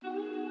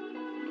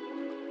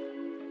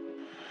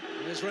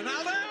Here's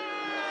Ronaldo!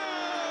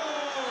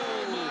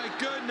 Oh my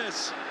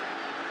goodness!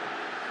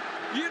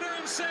 You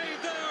don't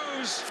save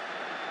those!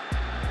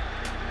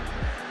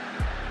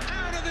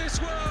 Out of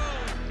this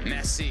world!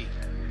 Messi!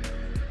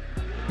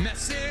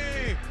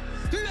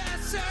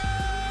 3-0!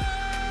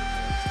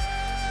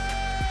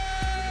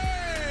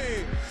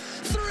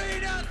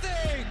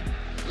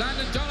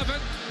 Landon Donovan,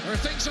 there are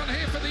things on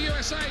here for the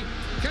USA.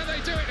 Can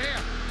they do it here?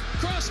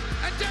 Cross,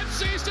 and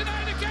Dempsey is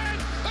denied again,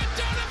 and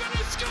Donovan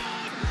has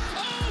scored!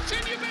 Oh,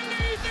 can you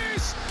believe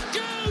this? Go,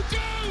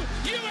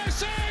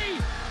 USA!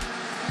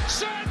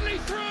 Certainly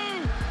through!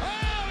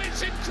 Oh,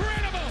 it's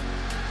incredible!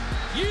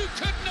 You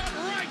could not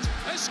write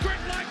a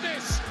script like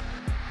this!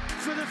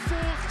 For the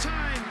fourth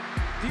time,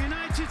 the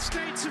United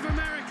States of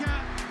America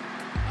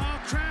are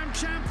crowned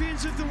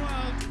champions of the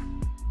world.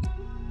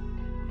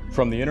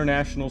 From the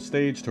international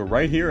stage to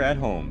right here at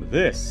home,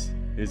 this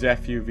is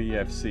FUV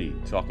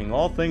FC, talking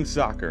all things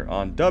soccer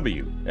on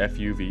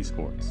WFUV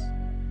Sports.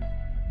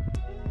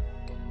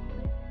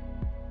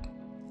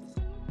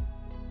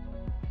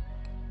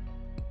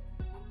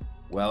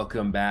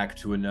 Welcome back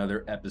to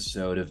another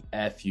episode of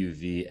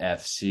FUV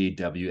FC,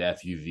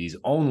 WFUV's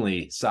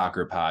only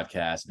soccer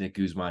podcast. Nick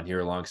Guzman here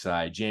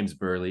alongside James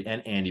Birle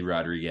and Andy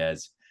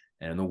Rodriguez.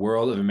 And in the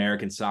world of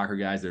American soccer,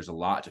 guys, there's a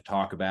lot to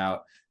talk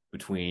about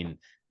between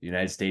the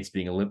United States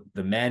the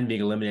men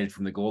being eliminated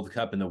from the Gold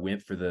Cup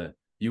and for the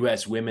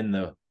U.S.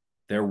 women.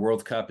 Their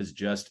World Cup is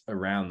just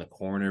around the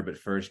corner. But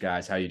first,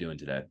 guys, how you doing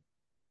today?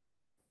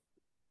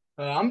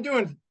 I'm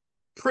doing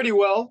pretty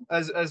well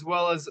as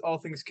all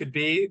things could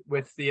be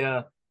with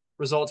the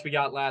results we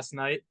got last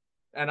night.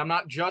 And I'm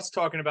not just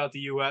talking about the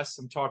U.S.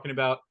 I'm talking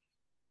about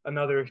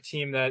another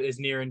team that is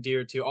near and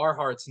dear to our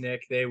hearts,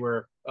 Nick. They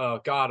were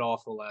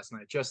god-awful last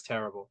night. Just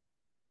terrible.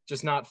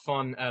 Just not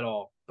fun at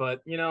all.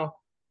 But, you know,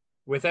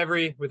 with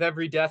every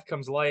death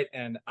comes light,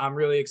 and I'm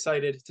really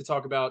excited to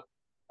talk about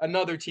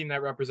another team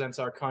that represents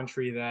our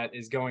country that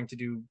is going to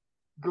do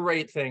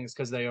great things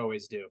because they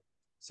always do.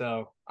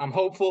 So I'm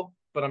hopeful,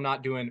 but I'm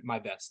not doing my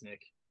best,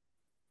 Nick.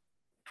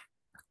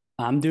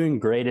 I'm doing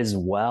great as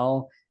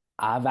well.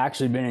 I've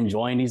actually been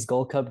enjoying these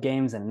Gold Cup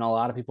games, and I know a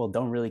lot of people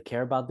don't really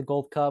care about the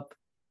Gold Cup.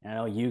 And I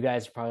know you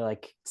guys are probably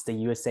like, it's the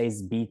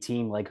USA's B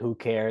team. Like, who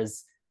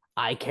cares?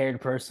 I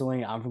cared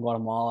personally. I'm from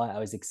Guatemala. I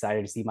was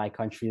excited to see my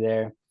country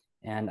there.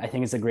 And I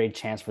think it's a great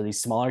chance for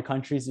these smaller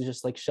countries to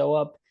just like show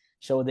up,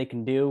 show what they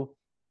can do.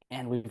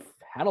 And we've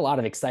had a lot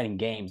of exciting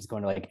games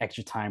going to like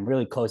extra time,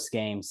 really close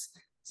games.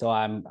 So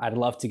I'd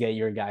love to get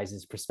your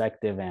guys'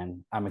 perspective,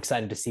 and I'm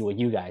excited to see what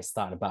you guys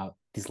thought about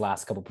these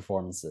last couple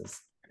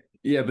performances.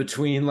 Yeah,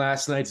 between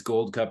last night's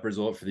Gold Cup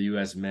result for the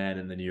U.S. men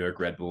and the New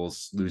York Red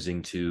Bulls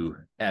losing to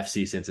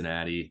FC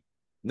Cincinnati,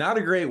 not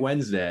a great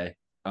Wednesday,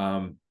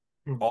 all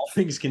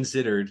things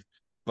considered.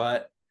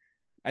 But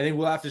I think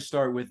we'll have to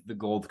start with the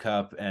Gold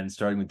Cup and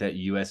starting with that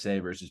USA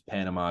versus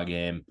Panama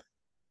game.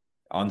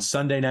 On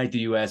Sunday night, the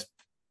U.S.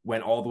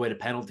 went all the way to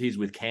penalties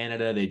with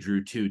Canada. They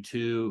drew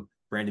 2-2.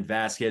 Brandon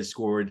Vasquez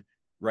scored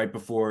right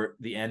before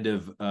the end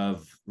of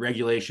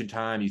regulation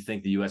time. You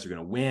think the U.S. are going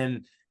to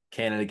win.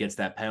 Canada gets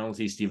that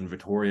penalty. Steven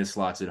Vittoria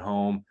slots it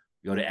home.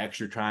 You go to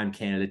extra time.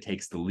 Canada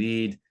takes the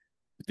lead.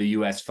 The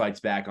U.S. fights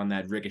back on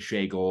that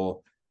ricochet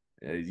goal.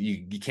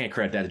 You can't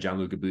credit that to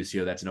Gianluca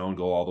Busio. That's an own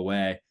goal all the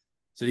way.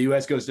 So the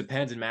U.S. goes to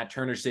pens, and Matt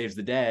Turner saves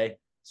the day.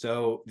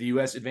 So the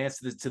U.S.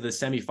 advanced to the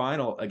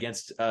semifinal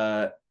against,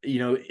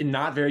 in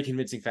not very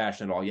convincing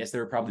fashion at all. Yes, they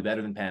were probably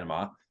better than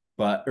Panama,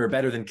 or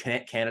better than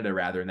Canada,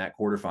 rather, in that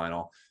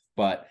quarterfinal.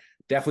 But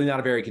definitely not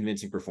a very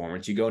convincing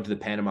performance. You go into the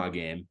Panama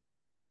game,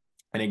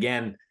 and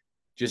again,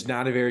 just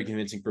not a very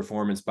convincing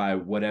performance by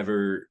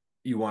whatever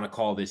you want to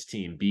call this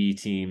team, B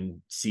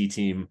team, C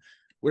team,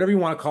 whatever you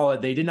want to call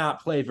it. They did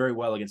not play very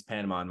well against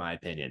Panama, in my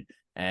opinion.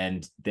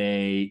 And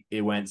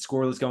it went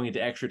scoreless going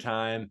into extra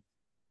time,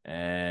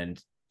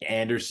 and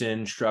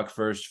Anderson struck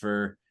first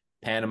for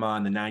Panama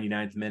in the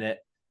 99th minute.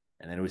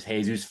 And then it was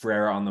Jesus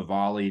Ferreira on the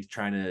volley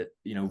trying to,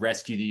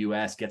 rescue the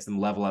U.S., gets them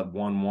level at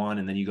 1-1.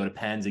 And then you go to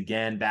pens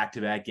again,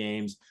 back-to-back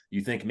games.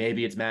 You think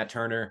maybe it's Matt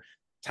Turner.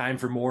 Time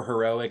for more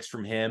heroics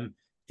from him.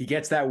 He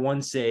gets that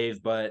one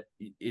save, but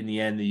in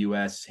the end, the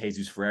U.S.,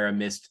 Jesus Ferreira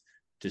missed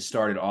to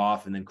start it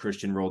off. And then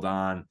Christian rolled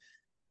on,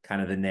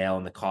 kind of the nail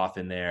in the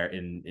coffin there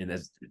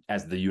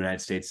as the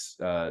United States,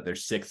 their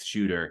sixth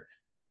shooter.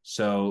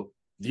 So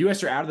the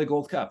U.S. are out of the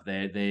Gold Cup.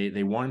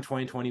 They won in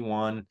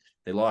 2021.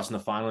 They lost in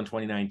the final in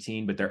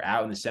 2019, but they're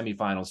out in the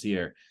semifinals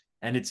here.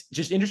 And it's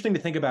just interesting to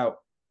think about,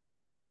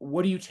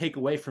 what do you take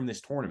away from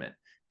this tournament?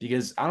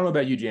 Because I don't know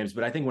about you, James,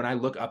 but I think when I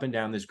look up and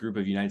down this group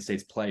of United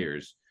States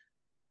players,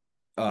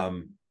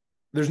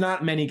 there's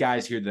not many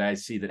guys here that I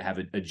see that have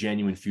a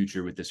genuine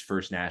future with this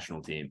first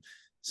national team.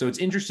 So it's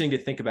interesting to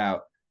think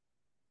about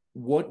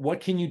what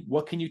can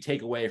you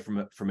take away from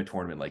a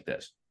tournament like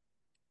this?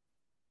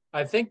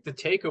 I think the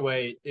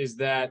takeaway is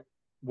that,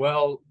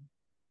 well,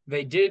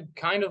 they did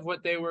kind of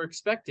what they were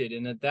expected,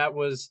 and that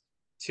was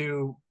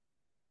to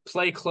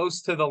play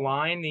close to the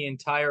line the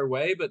entire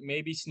way, but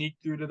maybe sneak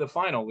through to the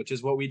final, which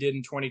is what we did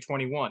in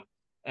 2021.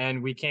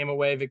 And we came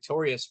away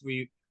victorious.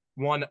 We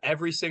won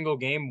every single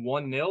game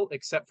 1-0,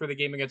 except for the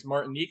game against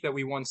Martinique that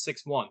we won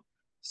 6-1.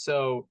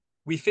 So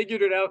we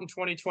figured it out in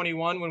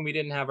 2021 when we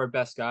didn't have our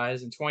best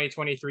guys. In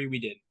 2023, we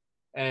did.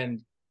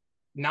 And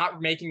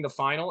not making the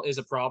final is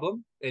a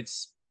problem.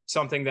 It's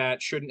something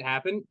that shouldn't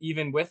happen,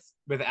 even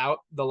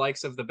without the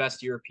likes of the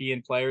best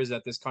European players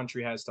that this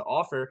country has to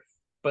offer.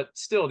 But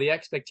still, the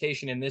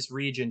expectation in this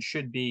region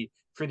should be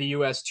for the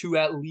U.S. to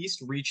at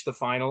least reach the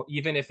final,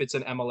 even if it's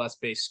an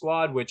MLS-based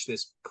squad, which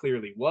this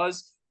clearly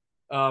was.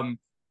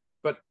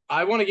 But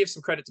I want to give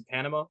some credit to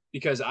Panama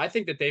because I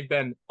think that they've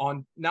been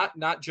on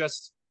not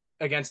just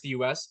against the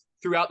U.S.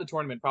 throughout the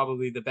tournament,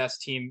 probably the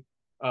best team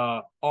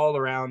all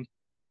around.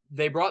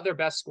 They brought their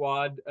best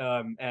squad,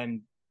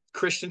 and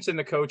Christensen,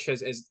 the coach,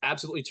 has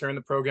absolutely turned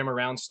the program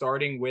around,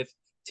 starting with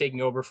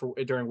taking over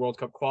during World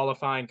Cup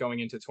qualifying,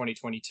 going into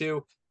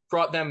 2022.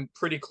 Brought them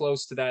pretty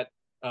close to that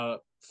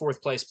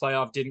fourth place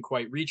playoff, didn't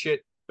quite reach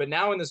it. But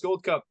now in this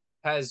Gold Cup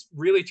has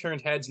really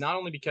turned heads, not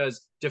only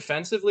because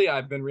defensively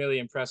I've been really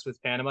impressed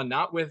with Panama,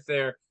 not with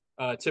their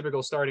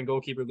typical starting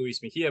goalkeeper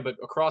Luis Mejia, but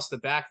across the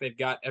back, they've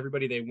got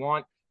everybody they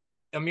want.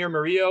 Amir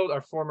Murillo,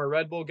 our former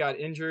Red Bull, got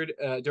injured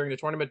during the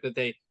tournament, but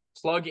they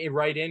plug it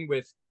right in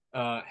with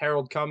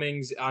Harold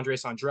Cummings,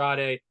 Andres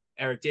Andrade,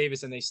 Eric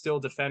Davis, and they still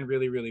defend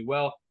really, really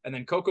well. And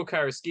then Coco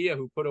Carrasquilla,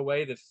 who put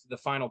away the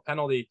final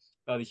penalty,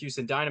 the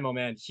Houston Dynamo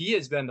man, he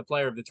has been the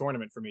player of the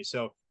tournament for me.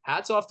 So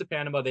hats off to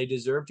Panama. They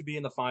deserve to be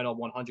in the final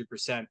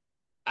 100%.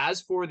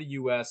 As for the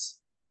U.S.,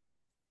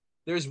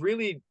 there's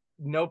really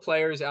no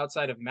players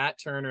outside of Matt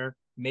Turner,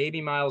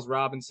 maybe Miles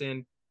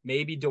Robinson,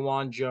 maybe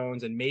DeJuan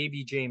Jones, and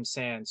maybe James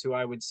Sands, who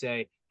I would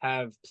say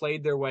have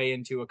played their way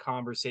into a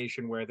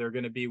conversation where they're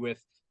going to be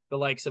with the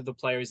likes of the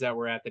players that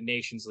were at the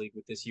Nations League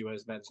with this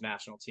U.S. men's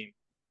national team.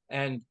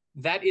 And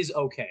that is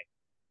okay.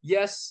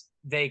 Yes,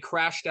 they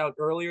crashed out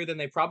earlier than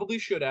they probably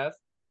should have.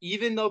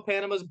 Even though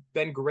Panama's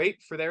been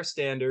great for their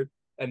standard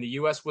and the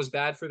U.S. was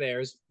bad for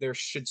theirs, there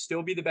should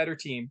still be the better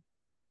team.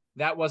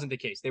 That wasn't the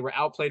case. They were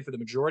outplayed for the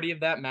majority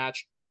of that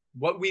match.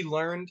 What we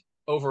learned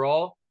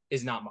overall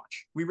is not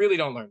much. We really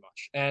don't learn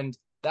much. And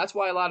that's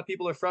why a lot of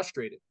people are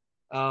frustrated.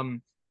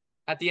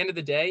 At the end of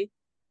the day,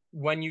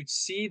 when you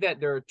see that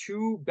there are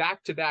two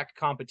back-to-back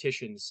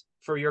competitions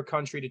for your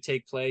country to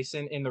take place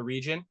in the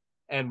region,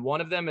 and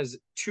one of them is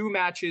 2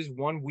 matches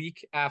 1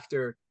 week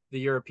after the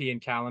European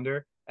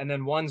calendar, and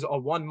then one's a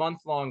 1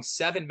 month-long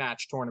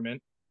 7-match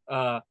tournament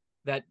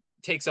that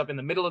takes up in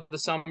the middle of the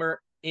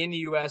summer in the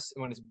U.S.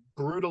 when it's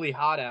brutally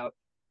hot out.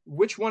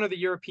 Which one are the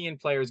European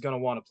players going to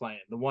want to play in?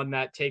 The one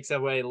that takes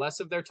away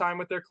less of their time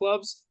with their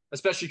clubs?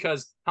 Especially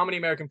because how many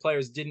American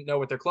players didn't know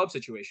what their club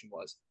situation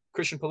was?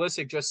 Christian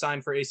Pulisic just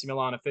signed for AC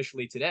Milan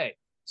officially today.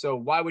 So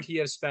why would he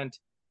have spent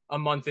a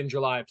month in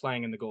July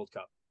playing in the Gold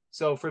Cup?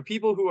 So for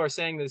people who are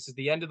saying this is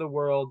the end of the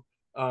world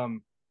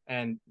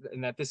and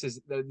that this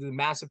is the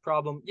massive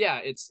problem, yeah,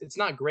 it's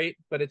not great,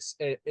 but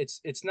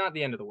it's not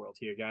the end of the world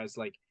here, guys.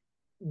 Like,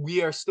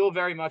 we are still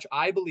very much,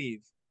 I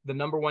believe, the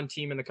number 1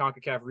 team in the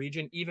CONCACAF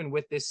region, even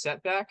with this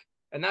setback.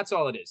 And that's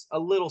all it is, a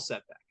little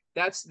setback.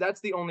 That's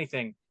the only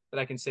thing that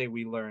I can say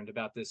we learned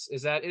about this,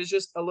 is that it's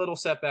just a little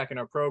setback in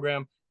our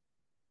program.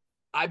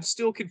 I'm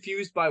still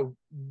confused by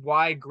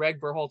why Greg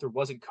Berhalter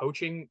wasn't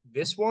coaching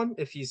this one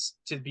if he's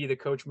to be the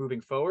coach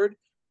moving forward.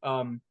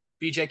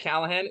 BJ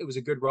Callahan, it was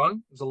a good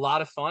run. It was a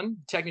lot of fun.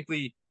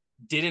 Technically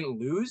didn't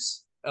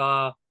lose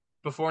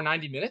before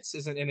 90 minutes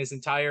in his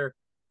entire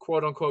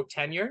quote-unquote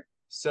tenure.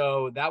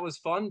 So that was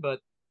fun, but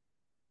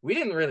we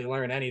didn't really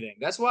learn anything.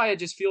 That's why it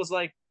just feels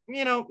like,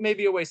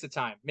 maybe a waste of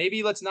time.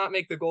 Maybe let's not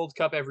make the Gold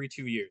Cup every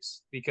 2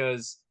 years,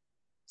 because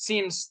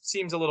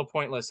seems a little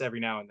pointless every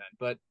now and then.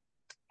 But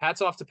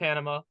hats off to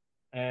Panama,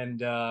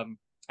 and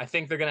I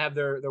think they're going to have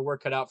their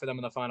work cut out for them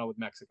in the final with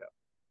Mexico.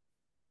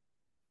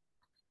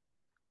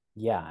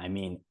 Yeah, I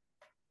mean,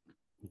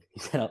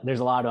 there's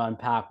a lot to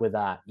unpack with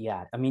that.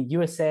 Yeah, I mean,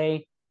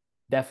 USA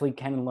definitely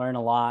can learn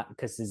a lot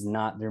because it's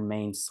not their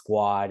main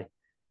squad.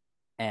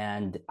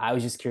 And I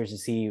was just curious to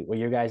see what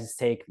your guys'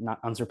 take.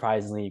 Not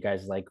unsurprisingly, you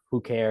guys are like,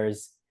 who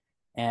cares?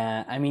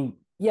 And I mean,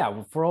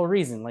 yeah, for all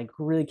reason, like,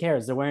 who really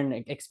cares? They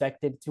weren't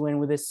expected to win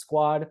with this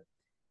squad.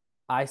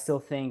 I still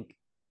think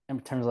in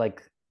terms of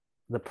like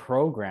the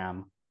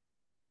program,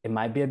 it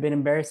might be a bit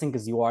embarrassing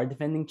because you are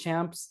defending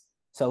champs.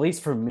 So at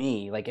least for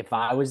me, like, if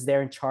I was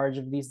there in charge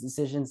of these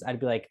decisions, I'd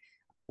be like,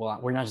 well,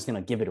 we're not just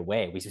going to give it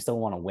away. We still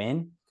want to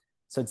win.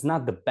 So it's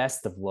not the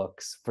best of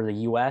looks for the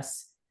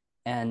US.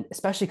 And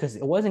especially because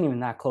it wasn't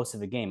even that close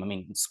of a game. I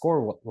mean,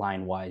 score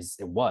line wise,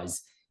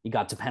 you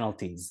got to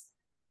penalties,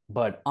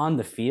 but on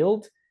the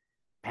field,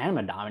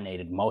 Panama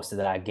dominated most of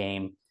that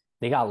game.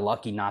 They got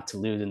lucky not to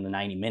lose in the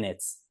 90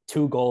 minutes.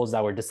 2 goals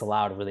that were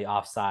disallowed were the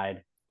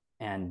offside.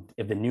 And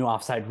if the new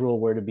offside rule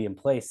were to be in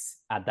place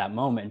at that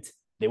moment,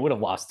 they would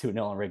have lost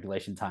 2-0 in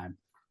regulation time.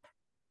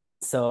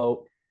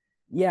 So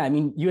yeah, I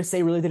mean,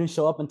 USA really didn't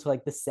show up until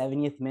like the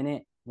 70th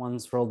minute.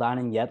 Once Roldan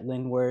and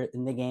Yedlin were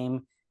in the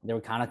game, they were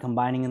kind of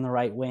combining in the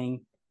right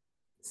wing.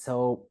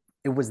 So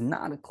it was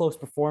not a close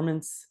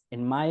performance,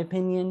 in my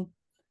opinion.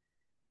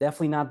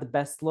 Definitely not the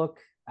best look.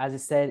 As I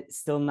said,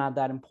 still not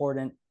that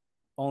important.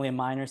 only a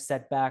minor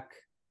setback.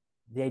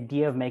 The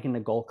idea of making the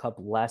Gold Cup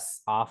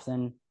less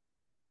often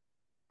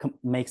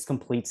makes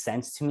complete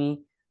sense to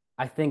me.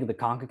 I think the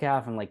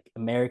CONCACAF and like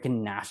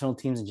American national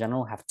teams in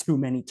general have too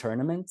many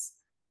tournaments.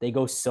 They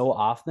go so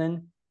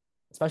often,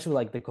 especially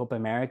like the Copa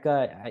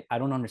America. I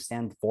don't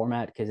understand the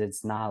format because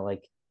it's not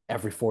like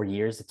every 4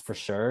 years, it's for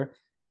sure.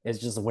 It's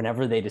just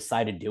whenever they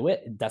decide to do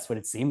it, that's what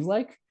it seems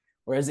like.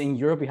 Whereas in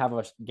Europe, you have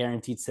a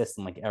guaranteed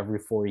system like every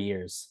 4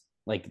 years,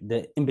 like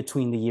the in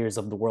between the years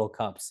of the World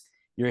Cups,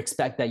 you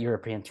expect that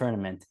European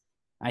tournament.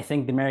 I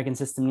think the American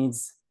system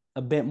needs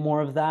a bit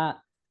more of that,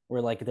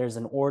 where like there's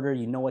an order,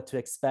 you know what to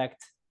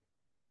expect.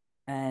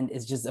 And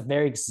it's just a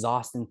very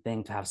exhausting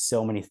thing to have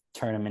so many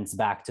tournaments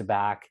back to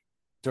back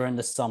during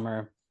the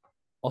summer.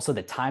 Also,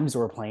 the times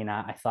we're playing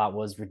at, I thought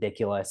was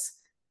ridiculous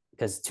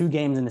because 2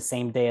 games in the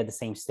same day at the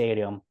same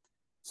stadium.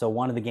 So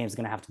one of the games is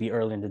going to have to be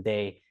early in the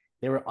day.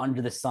 They were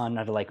under the sun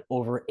at like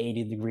over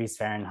 80 degrees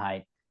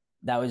Fahrenheit.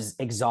 That was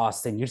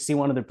exhausting. You see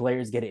one of the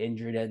players get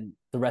injured and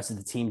the rest of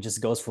the team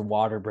just goes for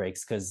water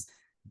breaks because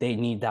they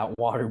need that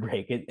water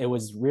break. It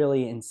was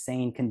really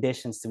insane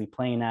conditions to be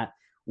playing at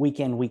week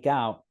in, week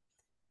out.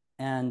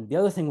 And the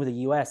other thing with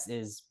the US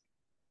is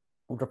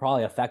what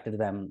probably affected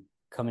them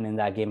coming in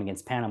that game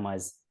against Panama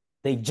is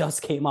they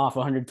just came off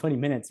 120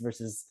 minutes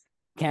versus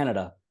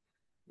Canada.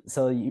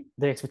 So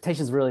the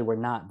expectations really were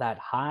not that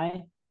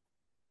high.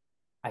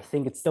 I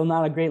think it's still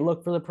not a great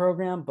look for the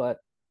program, but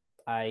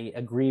I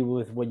agree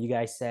with what you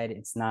guys said.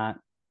 It's not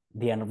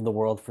the end of the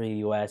world for the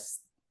US.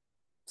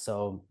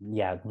 So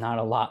yeah, not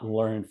a lot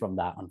learned from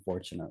that,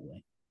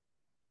 unfortunately.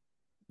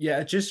 Yeah,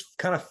 it just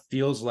kind of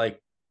feels like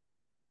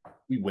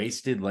we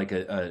wasted like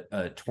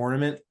a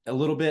tournament a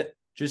little bit.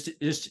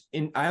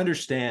 I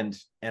understand,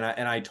 and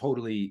I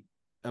totally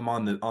am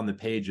on the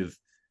page of,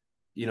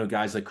 you know,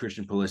 guys like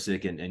Christian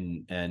Pulisic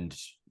and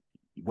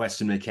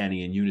Weston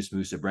McKennie and Yunus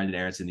Musa, Brendan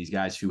Aronson, these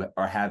guys who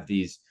have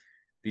these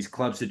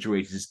club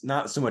situations.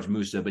 Not so much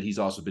Musa, but he's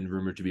also been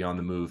rumored to be on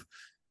the move.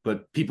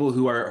 But people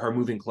who are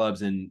moving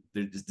clubs, and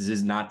this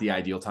is not the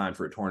ideal time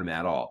for a tournament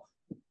at all.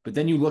 But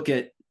then you look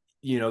at,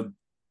 you know,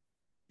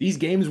 these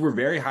games were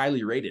very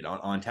highly rated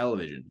on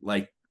television.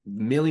 Like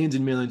millions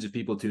and millions of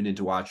people tuned in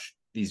to watch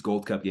these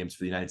Gold Cup games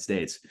for the United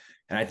States.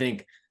 And I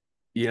think,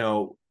 you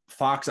know,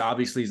 Fox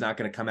obviously is not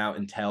going to come out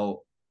and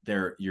tell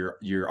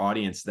your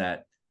audience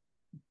that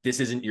this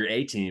isn't your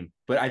A team.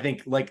 But I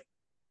think, like,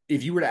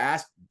 if you were to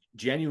ask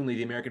genuinely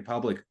the American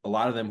public, a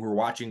lot of them who are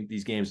watching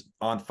these games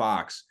on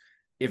Fox,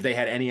 if they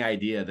had any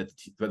idea that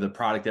the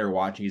product they were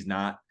watching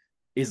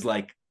is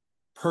like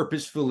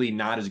purposefully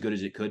not as good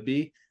as it could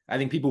be, I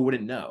think people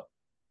wouldn't know.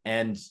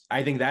 And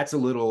I think that's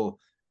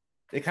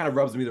it kind of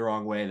rubs me the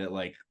wrong way that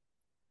like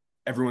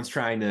everyone's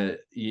trying to,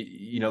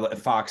 you know,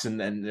 Fox and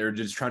they're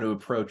just trying to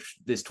approach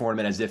this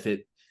tournament as if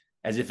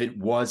it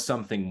was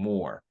something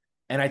more.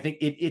 And I think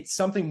it's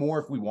something more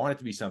if we want it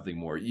to be something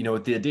more. You know,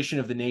 with the addition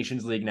of the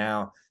Nations League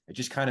now, it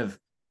just kind of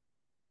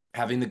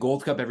having the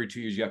Gold Cup every 2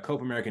 years, you got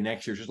Copa America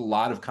next year, just a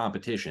lot of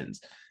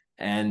competitions.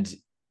 And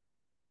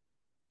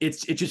it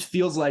just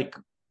feels like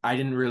I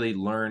didn't really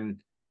learn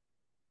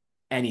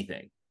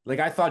anything. Like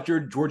I thought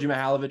Georgi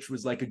Mihailovic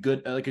was like a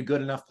good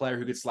enough player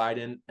who could slide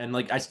in, and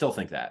like I still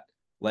think that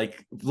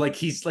like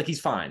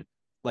he's fine.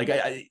 Like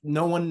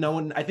no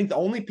one. I think the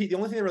only thing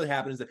that really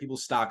happened is that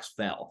people's stocks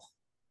fell.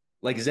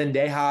 Like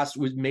Zendejas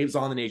was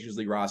on the Nations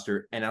League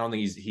roster, and I don't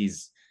think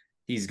he's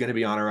going to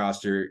be on a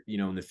roster, you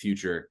know, in the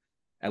future,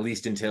 at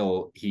least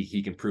until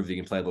he can prove that he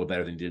can play a little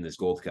better than he did in this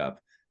Gold Cup.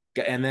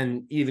 And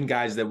then even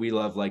guys that we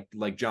love, like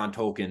John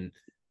Tolkien,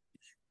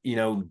 you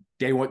know,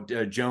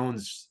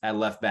 Jones at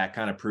left back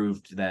kind of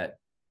proved that,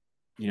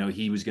 you know,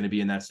 he was going to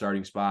be in that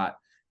starting spot.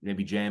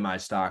 Maybe JMI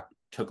stock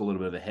took a little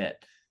bit of a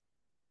hit.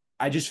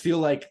 I just feel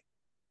like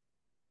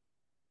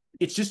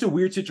it's just a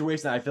weird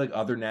situation that I feel like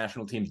other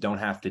national teams don't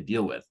have to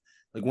deal with.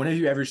 Like, when have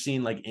you ever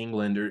seen like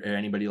England or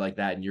anybody like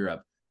that in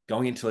Europe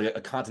going into like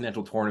a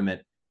continental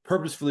tournament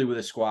purposefully with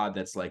a squad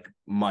that's like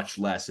much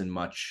less and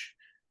much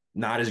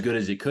not as good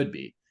as it could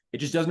be? It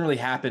just doesn't really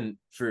happen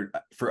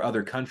for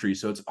other countries.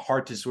 So it's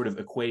hard to sort of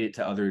equate it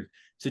to other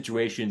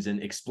situations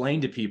and explain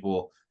to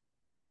people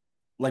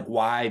like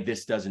why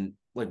this doesn't,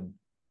 like,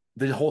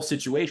 the whole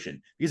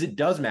situation, because it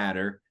does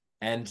matter.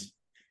 And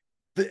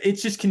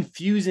it's just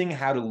confusing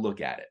how to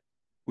look at it.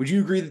 Would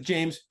you agree with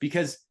James?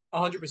 Because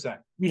 100%.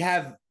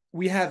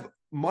 We have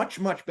much,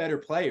 much better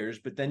players,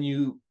 but then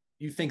you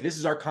think this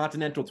is our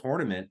continental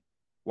tournament.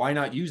 Why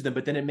not use them?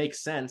 But then it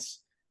makes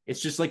sense.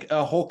 It's just like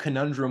a whole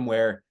conundrum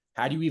where,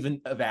 how do you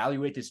even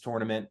evaluate this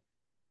tournament?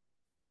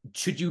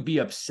 Should you be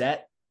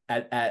upset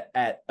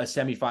at a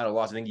semifinal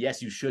loss? I think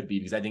yes, you should be,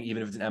 because I think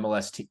even if it's an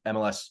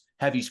MLS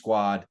heavy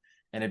squad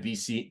and a B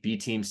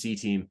team, C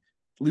team,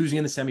 losing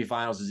in the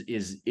semifinals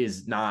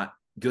is not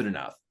good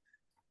enough.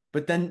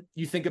 But then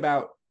you think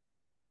about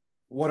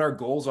what our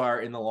goals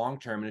are in the long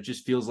term, and it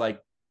just feels like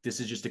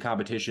this is just a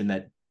competition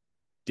that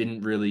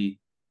didn't really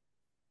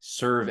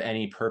serve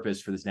any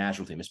purpose for this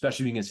national team,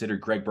 especially when you consider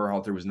Greg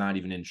Berhalter was not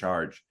even in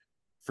charge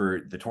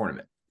for the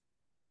tournament.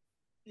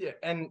 Yeah,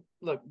 and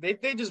look,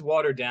 they just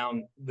water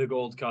down the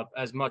Gold Cup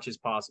as much as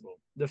possible.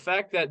 The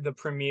fact that the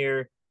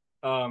premier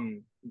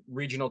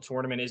regional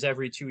tournament is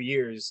every 2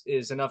 years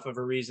is enough of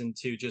a reason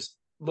to just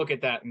look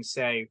at that and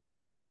say,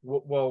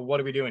 well, what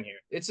are we doing here?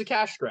 It's a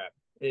cash grab.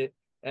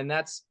 And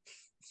that's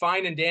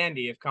fine and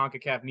dandy if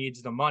CONCACAF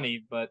needs the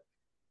money, but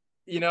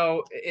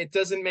it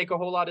doesn't make a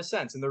whole lot of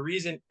sense. And the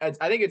reason I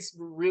think it's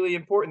really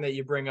important that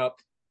you bring up,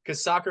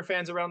 because soccer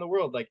fans around the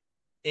world, like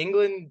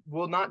England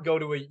will not go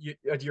to a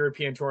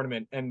European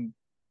tournament and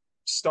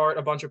start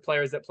a bunch of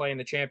players that play in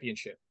the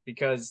championship,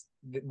 because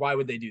why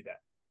would they do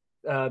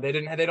that? They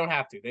don't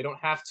have to. They don't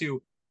have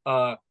to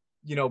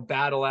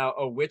battle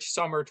out which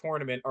summer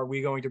tournament are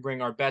we going to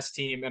bring our best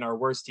team and our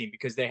worst team,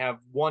 because they have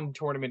one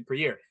tournament per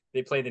year.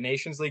 They play the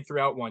Nations League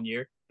throughout 1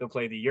 year. They'll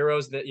play the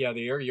Euros, the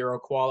Euro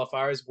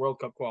qualifiers, World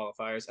Cup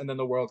qualifiers, and then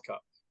the World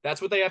Cup.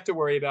 That's what they have to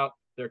worry about.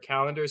 Their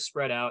calendars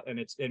spread out, and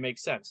it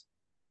makes sense.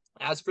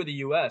 As for the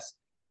U.S.,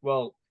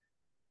 well,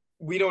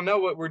 we don't know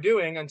what we're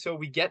doing until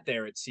we get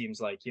there, it seems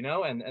like,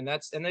 and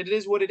it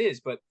is what it is.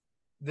 But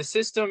the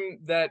system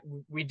that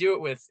we do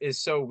it with is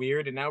so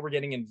weird, and now we're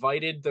getting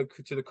invited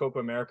to the Copa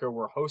America.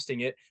 We're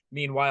hosting it.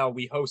 Meanwhile,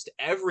 we host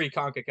every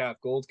CONCACAF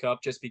Gold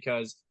Cup just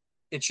because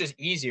it's just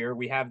easier.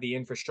 We have the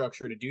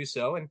infrastructure to do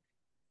so, and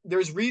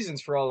there's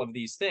reasons for all of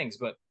these things,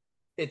 but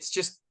it's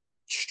just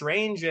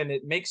strange, and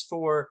it makes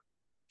for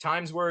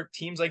times where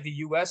teams like the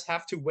U.S.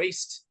 have to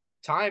waste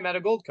time at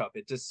a Gold Cup.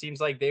 It just seems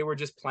like they were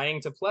just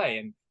playing to play.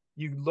 And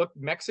you look,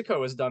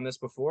 Mexico has done this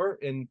before.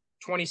 In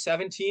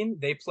 2017,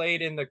 they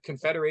played in the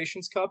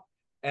Confederations Cup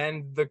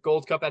and the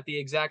Gold Cup at the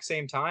exact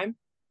same time,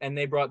 and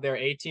they brought their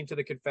A team to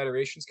the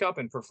Confederations Cup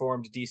and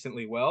performed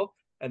decently well.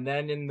 And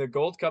then in the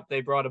Gold Cup,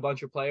 they brought a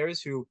bunch of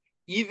players who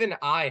even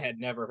I had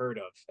never heard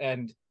of.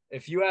 And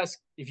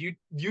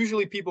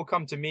usually people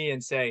come to me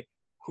and say,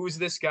 who's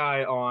this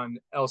guy on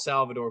El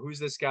Salvador? Who's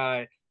this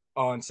guy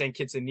on St.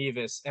 Kitts and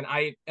Nevis? And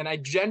I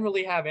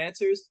generally have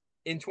answers.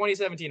 In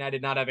 2017, I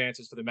did not have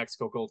answers for the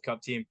Mexico Gold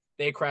Cup team.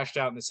 They crashed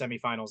out in the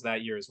semifinals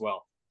that year as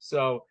well.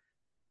 So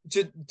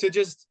to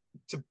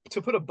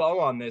put a bow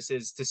on this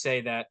is to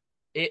say that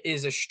it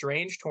is a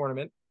strange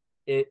tournament.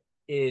 It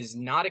is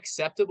not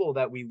acceptable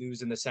that we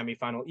lose in the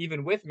semifinal,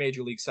 even with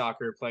Major League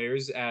Soccer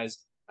players as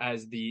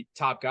the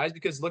top guys,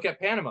 because look at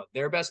Panama.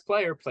 Their best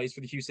player plays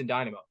for the Houston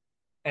Dynamo.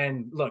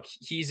 And look,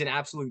 he's an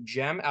absolute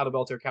gem,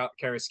 Adalberto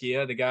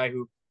Carrasquilla, the guy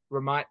who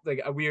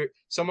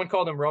someone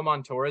called him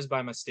Roman Torres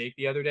by mistake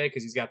the other day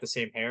because he's got the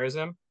same hair as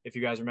him. If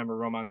you guys remember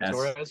Roman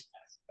Torres,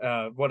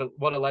 what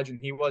a legend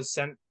he was.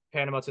 Sent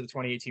Panama to the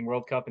 2018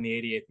 World Cup in the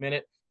 88th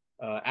minute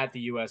at the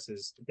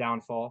U.S.'s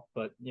downfall.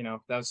 But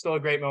that was still a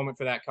great moment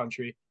for that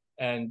country.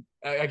 And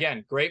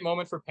again, great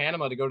moment for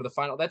Panama to go to the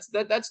final. That's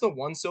the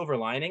one silver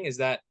lining, is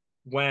that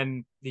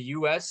when the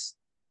U.S.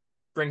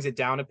 brings it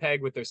down a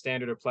peg with their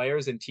standard of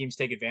players and teams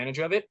take advantage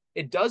of it,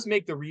 it does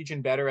make the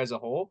region better as a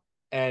whole.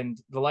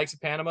 And the likes of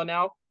Panama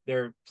now,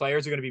 their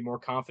players are going to be more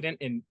confident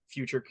in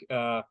future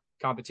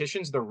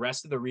competitions. The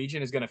rest of the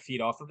region is going to feed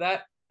off of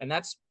that. And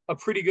that's a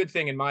pretty good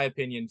thing, in my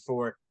opinion,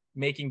 for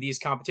making these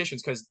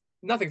competitions, because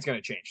nothing's going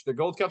to change. The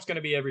Gold Cup's going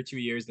to be every 2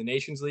 years. The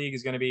Nations League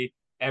is going to be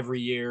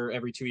every year,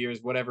 every 2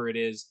 years, whatever it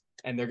is.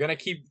 And they're going to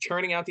keep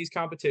churning out these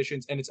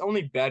competitions. And it's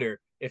only better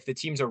if the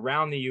teams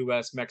around the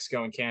U.S.,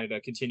 Mexico, and Canada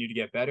continue to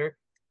get better.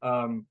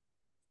 And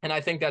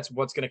I think that's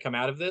what's going to come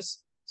out of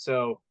this.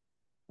 So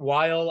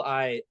while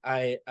I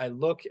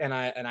look and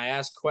I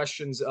ask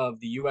questions of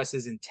the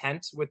U.S.'s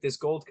intent with this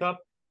Gold Cup,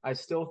 I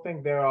still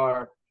think there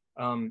are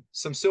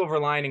some silver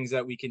linings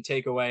that we can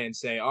take away and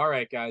say, all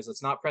right, guys,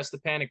 let's not press the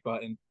panic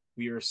button.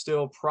 We are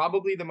still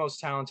probably the most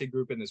talented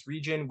group in this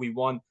region. We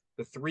won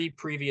the 3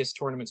 previous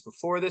tournaments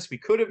before this. We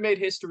could have made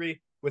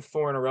history with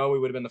 4 in a row. We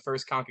would have been the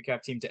first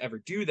CONCACAF team to ever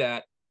do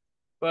that.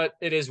 But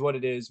it is what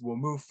it is. We'll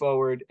move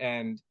forward.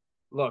 And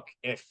look,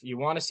 if you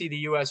want to see the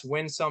U.S.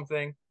 win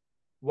something,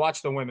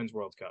 watch the Women's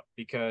World Cup,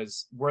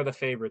 because we're the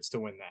favorites to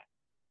win that.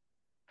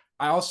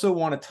 I also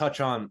want to touch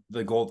on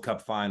the Gold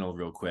Cup final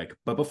real quick.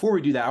 But before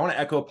we do that, I want to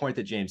echo a point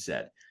that James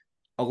said.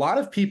 A lot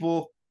of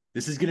people,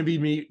 this is going to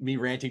be me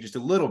ranting just a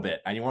little bit.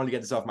 I wanted to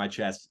get this off my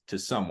chest to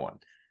someone.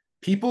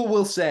 People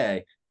will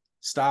say,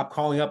 stop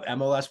calling up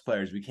MLS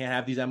players. We can't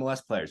have these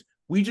MLS players.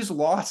 We just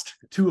lost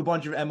to a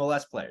bunch of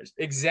MLS players.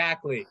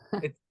 Exactly.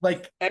 It's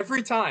like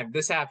every time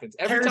this happens.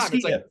 Every time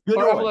it's like,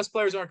 our MLS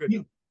players aren't good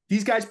enough.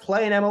 These guys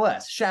play in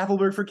MLS.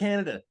 Schaffelberg for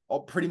Canada.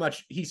 Pretty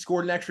much, he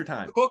scored in extra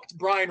time. Cooked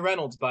Brian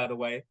Reynolds, by the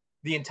way,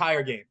 the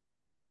entire game.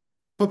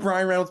 But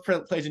Brian Reynolds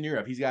plays in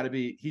Europe. He's got to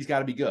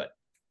be good.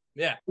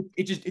 Yeah.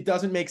 It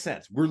doesn't make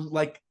sense. We're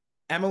like,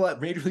 MLS,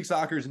 Major League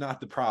Soccer is not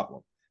the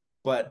problem.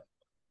 But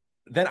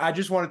then I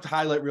just wanted to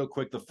highlight real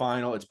quick the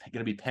final. It's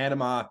going to be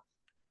Panama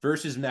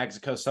versus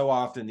Mexico. So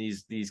often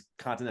these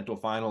continental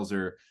finals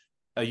are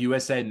a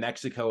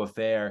USA-Mexico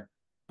affair.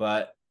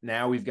 But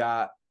now we've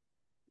got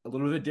a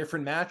little bit of a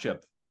different matchup.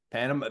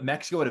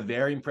 Mexico had a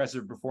very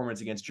impressive performance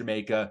against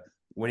Jamaica,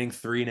 winning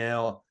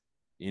 3-0.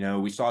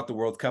 We saw at the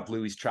World Cup,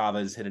 Luis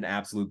Chavez hit an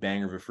absolute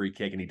banger of a free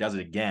kick, and he does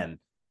it again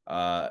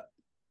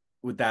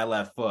with that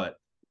left foot.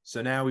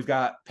 So now we've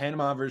got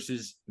Panama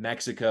versus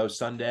Mexico,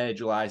 Sunday,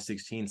 July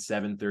 16th,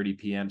 7:30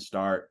 p.m.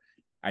 start.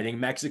 I think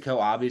Mexico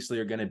obviously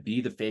are going to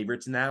be the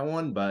favorites in that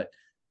one, but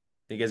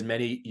I think as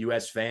many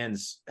U.S.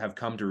 fans have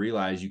come to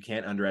realize, you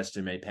can't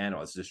underestimate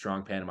Panama. It's a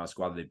strong Panama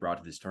squad that they brought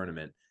to this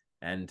tournament,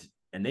 and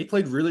they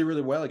played really,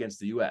 really well against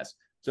the U.S.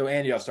 So,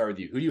 Andy, I'll start with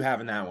you. Who do you have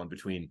in that one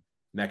between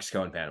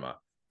Mexico and Panama?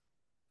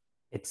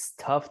 It's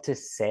tough to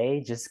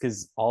say just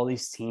because all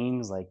these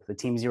teams, like the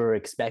teams you were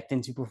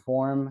expecting to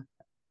perform,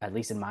 at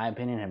least in my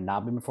opinion, have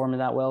not been performing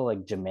that well.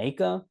 Like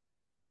Jamaica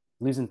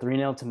losing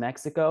 3-0 to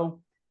Mexico.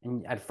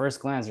 And at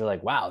first glance, you're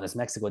like, wow, this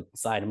Mexico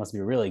side must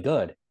be really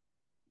good.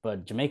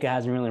 But Jamaica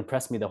hasn't really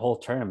impressed me the whole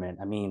tournament.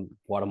 I mean,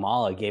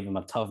 Guatemala gave them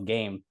a tough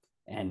game.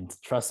 And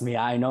trust me,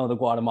 I know the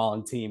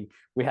Guatemalan team.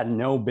 We had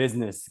no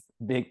business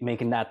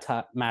making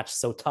that match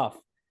so tough.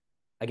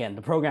 Again,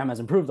 the program has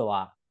improved a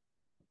lot.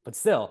 But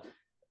still,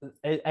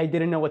 I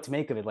didn't know what to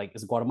make of it. Like,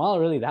 is Guatemala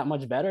really that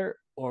much better?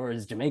 Or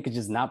is Jamaica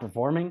just not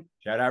performing?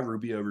 Shout out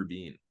Rubio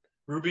Rubin.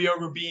 Rubio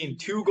Rubin,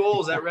 2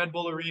 goals at Red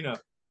Bull Arena.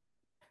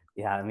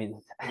 Yeah, I mean,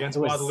 against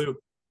Guadeloupe.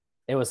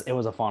 It was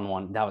a fun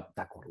one. That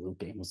Guadeloupe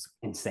game was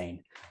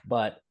insane.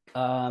 But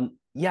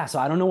yeah, so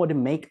I don't know what to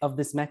make of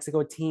this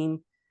Mexico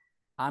team.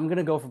 I'm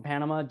gonna go for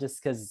Panama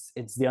just because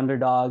it's the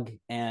underdog.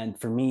 And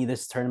for me,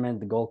 this tournament,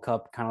 the Gold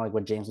Cup, kind of like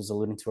what James was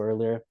alluding to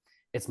earlier,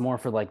 it's more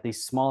for like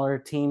these smaller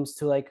teams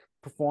to like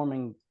perform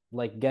and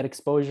like get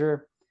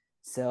exposure.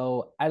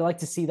 So I'd like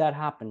to see that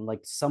happen,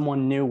 like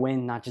someone new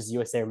win, not just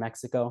USA or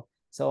Mexico.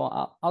 So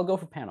I'll go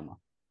for Panama.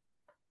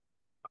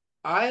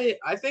 I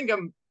think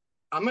I'm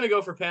gonna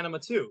go for Panama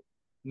too.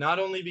 Not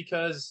only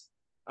because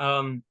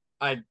I'm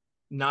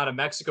not a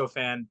Mexico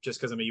fan just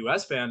because I'm a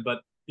US fan,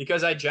 but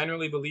because I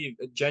genuinely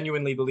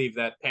believe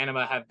that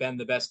Panama have been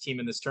the best team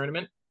in this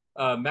tournament.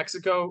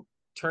 Mexico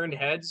turned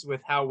heads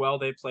with how well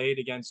they played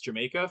against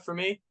Jamaica for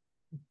me.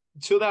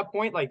 To that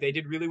point, like they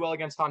did really well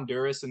against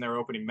Honduras in their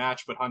opening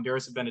match, but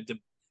Honduras have been an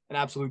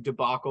absolute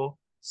debacle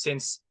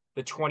since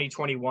the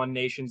 2021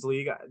 Nations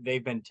League.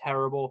 They've been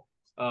terrible,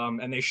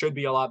 and they should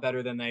be a lot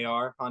better than they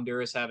are.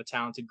 Honduras have a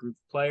talented group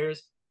of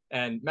players,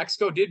 and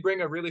Mexico did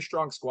bring a really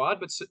strong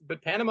squad,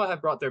 but Panama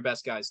have brought their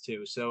best guys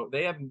too. So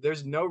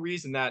there's no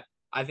reason that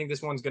I think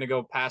this one's going to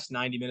go past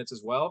 90 minutes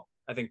as well.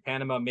 I think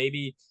Panama,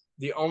 maybe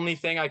the only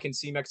thing I can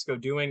see Mexico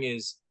doing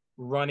is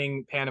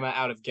running Panama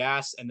out of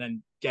gas and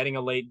then getting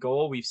a late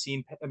goal. We've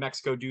seen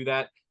Mexico do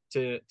that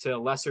to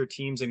lesser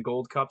teams in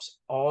Gold Cups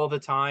all the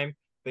time.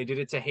 They did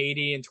it to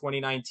Haiti in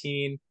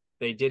 2019.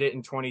 They did it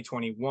in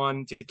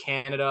 2021 to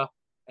Canada.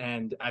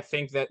 And I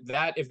think that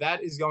if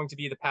that is going to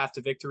be the path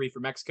to victory for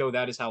Mexico,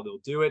 that is how they'll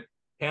do it.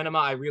 Panama,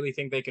 I really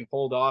think they can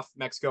hold off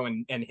Mexico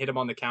and hit them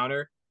on the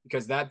counter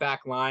because that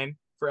back line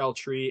for El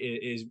Tri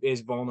is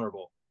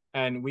vulnerable.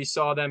 And we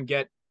saw them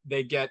get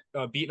beaten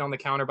on the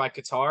counter by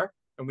Qatar.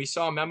 And we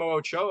saw Memo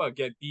Ochoa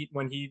get beat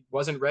when he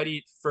wasn't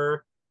ready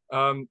for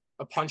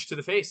a punch to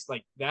the face.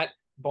 Like that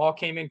ball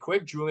came in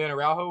quick. Julian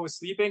Araujo was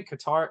sleeping.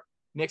 Qatar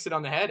nicks it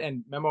on the head,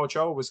 and Memo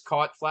Ochoa was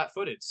caught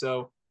flat-footed.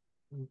 So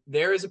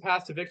there is a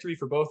path to victory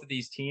for both of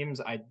these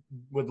teams. I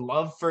would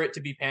love for it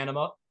to be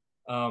Panama.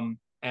 And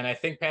I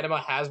think Panama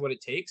has what it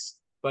takes.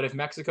 But if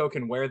Mexico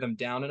can wear them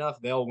down enough,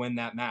 they'll win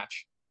that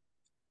match.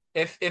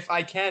 If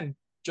I can,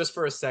 just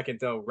for a second,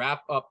 though,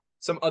 wrap up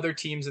some other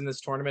teams in this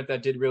tournament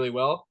that did really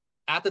well.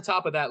 At the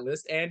top of that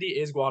list, Andy,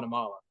 is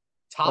Guatemala.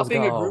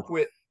 Topping a group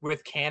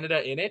with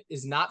Canada in it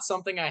is not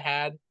something I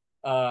had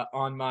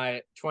on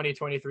my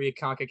 2023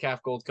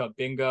 CONCACAF Gold Cup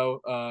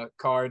bingo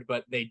card,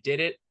 but they did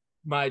it.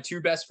 My 2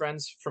 best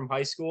friends from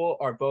high school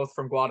are both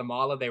from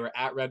Guatemala. They were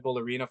at Red Bull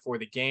Arena for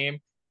the game.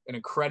 An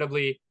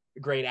incredibly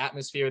great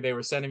atmosphere. They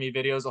were sending me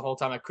videos the whole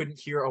time. I couldn't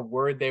hear a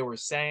word they were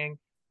saying,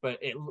 but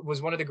it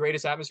was one of the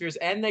greatest atmospheres.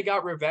 And they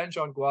got revenge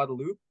on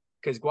Guadeloupe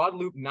because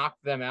Guadeloupe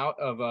knocked them out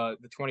of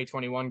the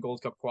 2021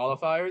 Gold Cup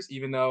qualifiers,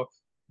 even though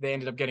they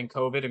ended up getting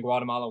COVID and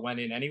Guatemala went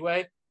in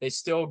anyway. They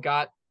still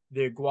got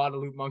the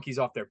Guadeloupe monkeys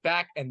off their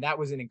back, and that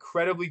was an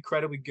incredibly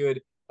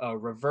good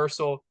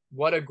reversal.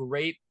 What a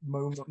great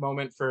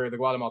moment for the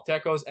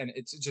Guatemaltecos, and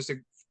it's just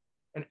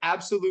an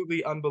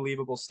absolutely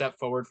unbelievable step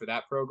forward for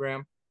that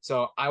program.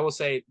 So I will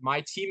say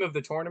my team of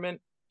the tournament,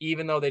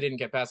 even though they didn't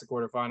get past the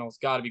quarterfinals,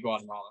 got to be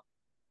Guatemala.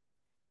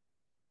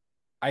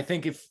 I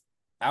think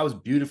that was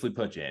beautifully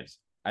put, James.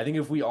 I think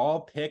if we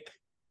all pick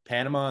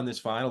Panama in this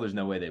final, there's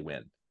no way they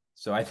win.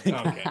 So I think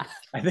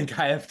I think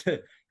I have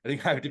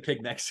to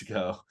pick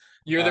Mexico.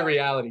 You're the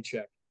reality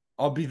check.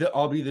 I'll be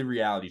the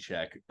reality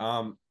check.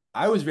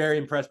 I was very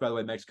impressed by the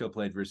way Mexico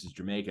played versus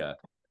Jamaica.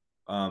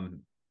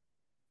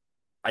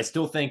 I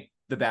still think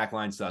the back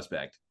line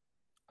suspect.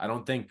 I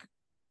don't think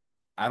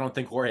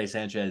Jorge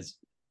Sanchez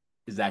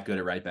is that good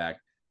at right back.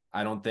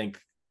 I think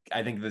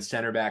the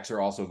center backs are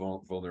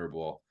also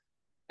vulnerable.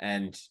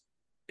 And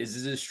this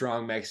is a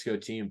strong Mexico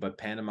team, but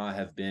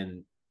Panama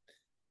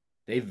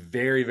they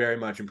very, very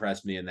much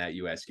impressed me in that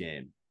U.S.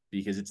 game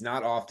because it's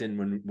not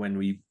often when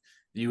the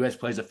U.S.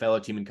 plays a fellow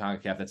team in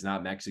CONCACAF that's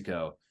not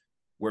Mexico,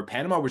 where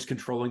Panama was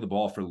controlling the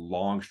ball for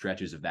long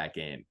stretches of that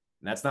game.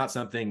 And that's not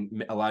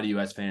something a lot of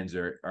U.S. fans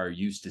are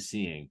used to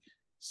seeing.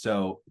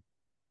 So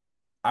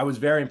I was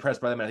very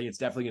impressed by them. I think it's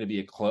definitely going to be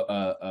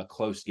a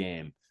close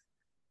game,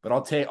 but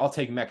I'll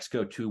take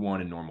Mexico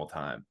 2-1 in normal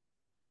time.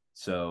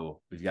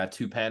 So we've got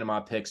 2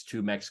 Panama picks,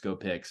 2 Mexico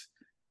picks,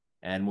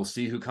 and we'll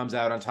see who comes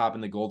out on top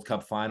in the Gold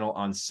Cup final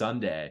on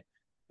Sunday.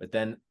 But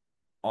then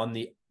on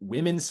the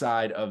women's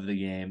side of the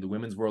game, the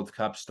Women's World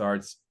Cup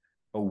starts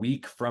a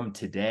week from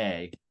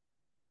today,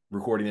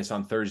 recording this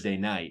on Thursday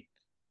night.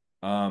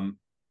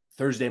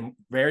 Thursday,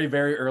 very,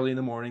 very early in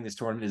the morning. This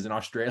tournament is in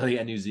Australia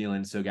and New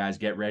Zealand. So guys,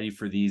 get ready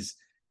for these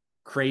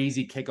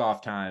crazy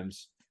kickoff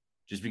times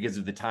just because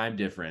of the time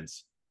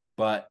difference.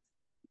 But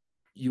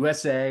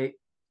USA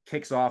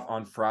kicks off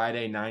on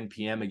Friday, 9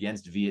 p.m.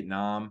 against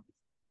Vietnam.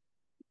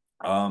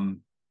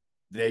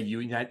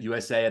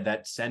 USA had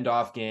that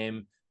send-off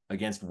game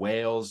against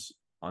Wales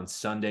on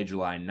Sunday,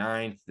 July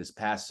 9th, this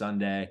past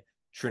Sunday.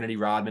 Trinity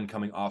Rodman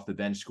coming off the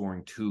bench,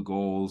 scoring 2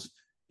 goals.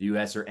 The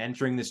U.S. are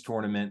entering this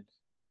tournament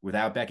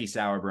without Becky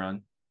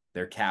Sauerbrunn,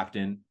 their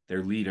captain,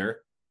 their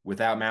leader,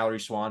 without Mallory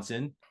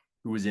Swanson,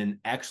 who was in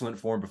excellent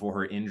form before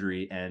her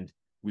injury and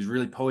was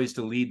really poised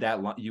to lead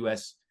that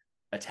U.S.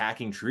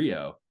 attacking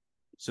trio.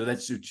 So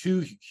that's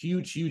 2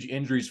 huge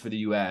injuries for the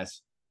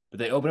U.S., but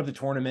they open up the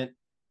tournament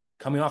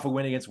coming off a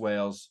win against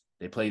Wales.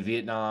 They play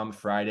Vietnam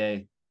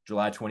Friday,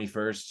 July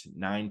 21st,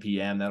 9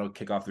 p.m. That'll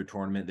kick off their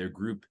tournament. Their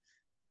group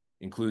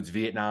includes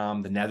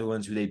Vietnam, the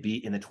Netherlands, who they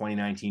beat in the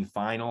 2019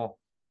 final,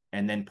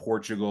 and then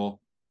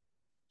Portugal.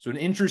 So an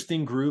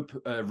interesting group,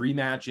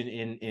 rematch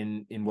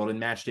in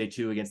match day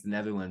 2 against the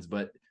Netherlands.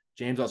 But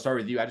James, I'll start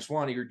with you. I just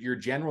want your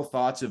general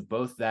thoughts of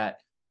both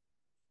that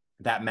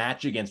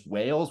match against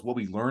Wales, what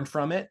we learned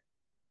from it,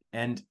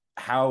 and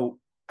how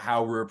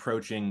we're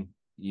approaching,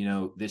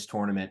 this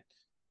tournament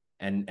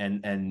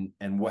and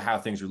how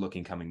things are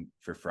looking coming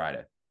for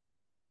Friday.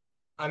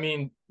 I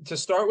mean, to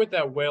start with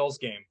that Wales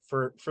game,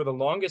 for the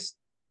longest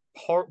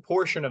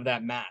portion of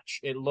that match,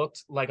 it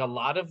looked like a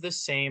lot of the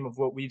same of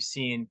what we've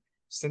seen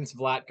since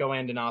Vlatko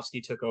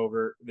Andonovski took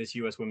over this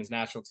U.S. women's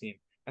national team.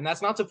 And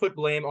that's not to put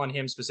blame on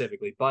him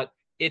specifically, but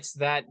it's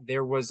that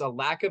there was a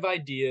lack of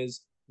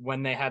ideas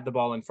when they had the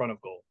ball in front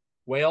of goal.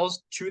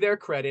 Wales, to their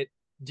credit,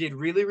 did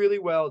really, really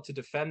well to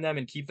defend them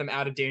and keep them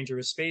out of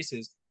dangerous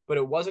spaces. But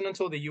it wasn't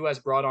until the U.S.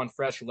 brought on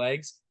fresh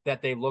legs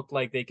that they looked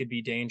like they could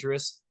be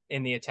dangerous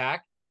in the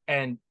attack.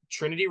 And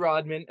Trinity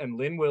Rodman and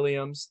Lynn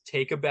Williams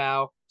take a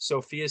bow.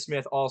 Sophia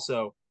Smith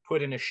also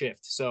put in a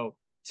shift. So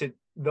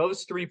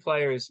those 3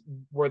 players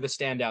were the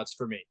standouts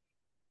for me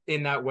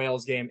in that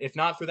Wales game. If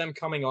not for them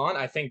coming on,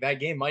 I think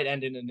that game might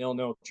end in a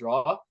 0-0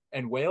 draw.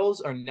 And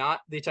Wales are not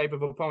the type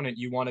of opponent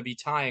you want to be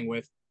tying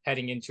with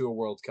heading into a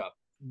World Cup.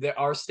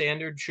 Our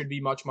standard should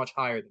be much, much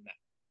higher than that.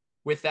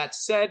 With that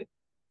said,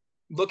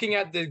 looking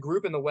at the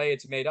group and the way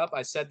it's made up,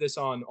 I said this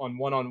on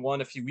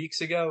one-on-one a few weeks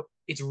ago.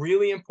 It's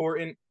really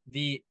important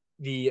the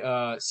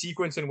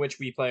sequence in which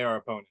we play our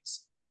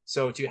opponents.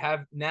 So to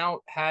have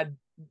now had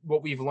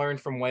what we've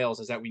learned from Wales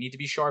is that we need to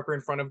be sharper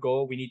in front of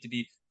goal. We need to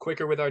be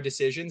quicker with our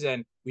decisions,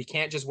 and we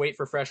can't just wait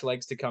for fresh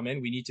legs to come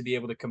in. We need to be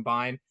able to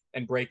combine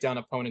and break down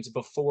opponents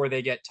before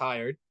they get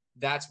tired.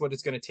 That's what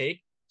it's going to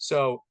take.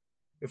 So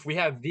if we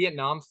have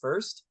Vietnam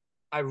first,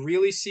 I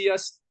really see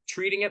us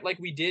treating it like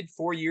we did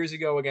 4 years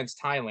ago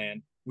against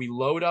Thailand. We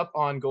load up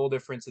on goal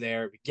difference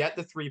there. We get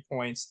the 3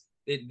 points.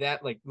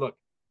 Look,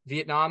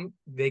 Vietnam,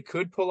 they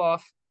could pull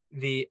off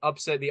the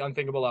upset, the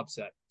unthinkable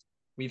upset.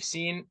 We've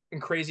seen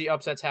crazy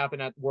upsets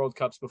happen at World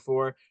Cups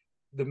before.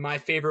 My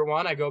favorite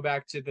one, I go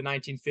back to the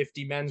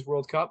 1950 Men's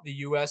World Cup, the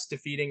U.S.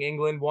 defeating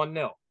England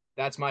 1-0.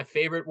 That's my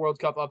favorite World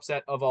Cup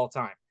upset of all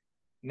time.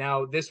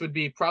 Now, this would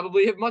be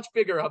probably a much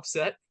bigger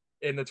upset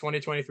in the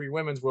 2023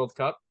 Women's World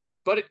Cup,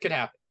 but it could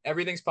happen.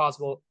 Everything's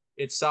possible.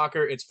 It's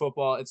soccer, it's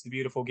football, it's the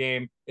beautiful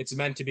game. It's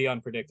meant to be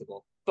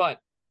unpredictable. But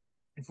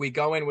if we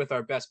go in with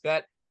our best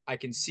bet, I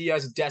can see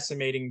us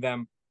decimating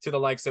them to the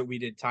likes that we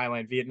did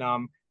Thailand,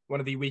 Vietnam, one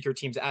of the weaker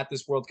teams at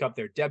this World Cup.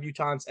 They're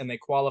debutantes, and they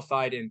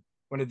qualified in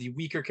one of the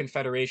weaker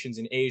confederations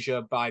in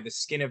Asia by the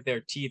skin of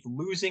their teeth,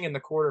 losing in the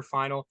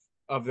quarterfinal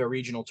of their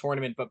regional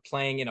tournament, but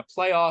playing in a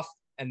playoff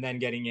and then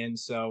getting in.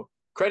 So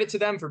credit to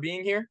them for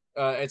being here.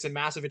 It's a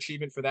massive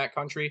achievement for that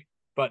country,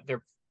 but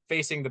they're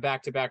facing the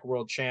back-to-back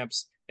world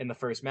champs in the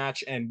first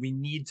match, and we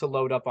need to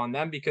load up on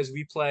them because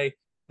we play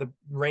the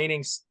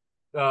reigning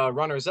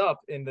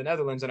runners-up in the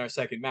Netherlands in our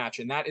second match,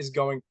 and they're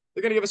going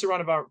to give us a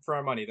run for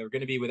our money. They're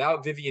going to be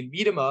without Vivian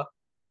Miedema,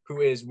 who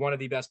is one of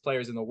the best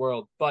players in the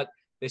world, but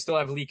they still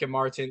have Lieke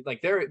Martin.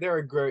 Like they're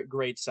a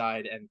great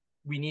side, and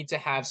we need to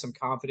have some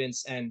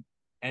confidence and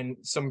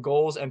some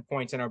goals and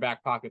points in our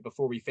back pocket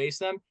before we face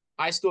them.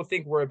 I still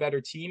think we're a better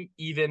team,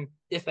 even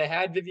if they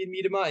had Vivian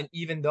Miedema, and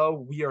even though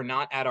we are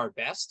not at our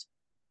best,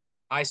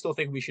 I still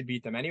think we should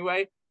beat them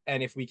anyway.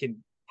 And if we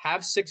can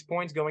have 6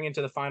 points going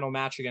into the final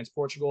match against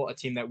Portugal, a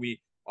team that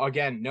we,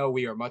 again, know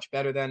we are much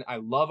better than, I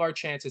love our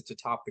chances to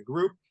top the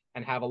group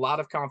and have a lot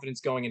of confidence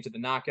going into the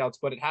knockouts,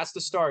 but it has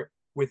to start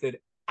with an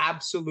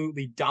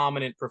absolutely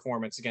dominant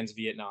performance against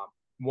Vietnam,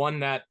 one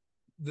that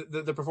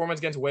the performance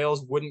against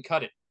Wales wouldn't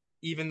cut it,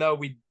 even though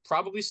we'd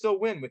probably still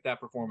win with that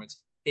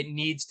performance. it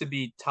needs to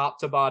be top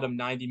to bottom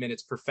 90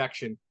 minutes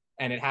perfection,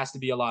 and it has to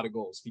be a lot of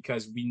goals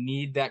because we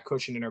need that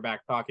cushion in our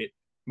back pocket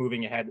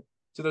moving ahead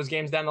to those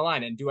games down the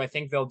line. And do I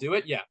think they'll do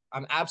it? Yeah,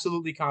 I'm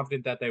absolutely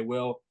confident that they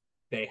will.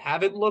 They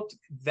haven't looked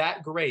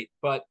that great,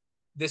 but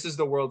this is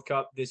the World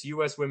Cup. This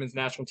U.S. women's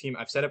national team,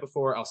 I've said it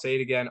before, I'll say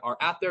it again, are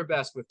at their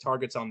best with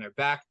targets on their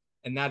back.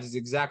 And that is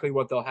exactly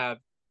what they'll have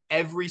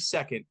every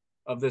second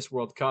of this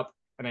World Cup.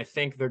 And I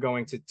think they're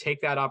going to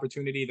take that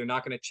opportunity. They're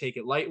not going to take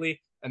it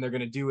lightly, and they're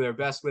going to do their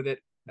best with it.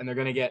 And they're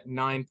going to get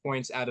 9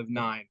 points out of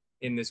 9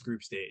 in this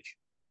group stage.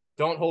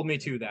 Don't hold me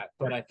to that,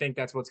 but I think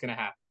that's what's going to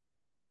happen.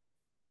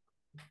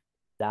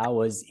 That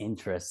was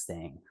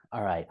interesting.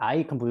 All right.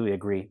 I completely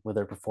agree with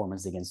their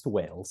performance against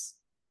Wales.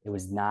 It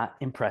was not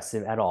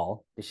impressive at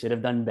all. They should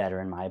have done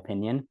better, in my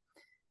opinion.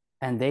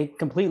 And they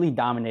completely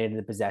dominated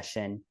the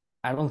possession.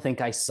 I don't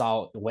think I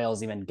saw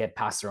Wales even get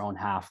past their own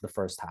half, the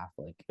first half.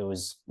 Like, it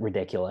was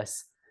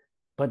ridiculous.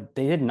 But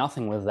they did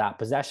nothing with that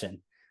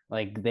possession.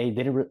 Like, they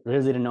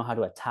really didn't know how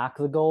to attack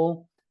the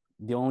goal.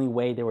 The only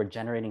way they were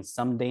generating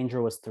some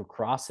danger was through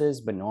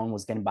crosses, but no one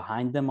was getting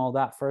behind them all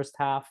that first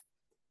half.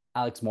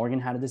 Alex Morgan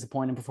had a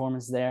disappointing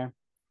performance there.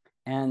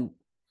 And,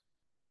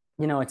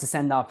 you know, it's a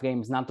send-off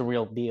game. It's not the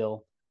real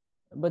deal.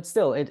 But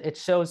still, it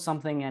shows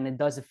something, and it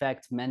does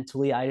affect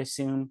mentally, I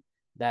assume,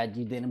 that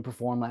you didn't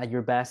perform at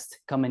your best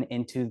coming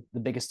into the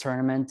biggest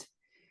tournament.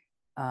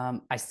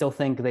 I still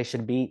think they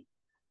should beat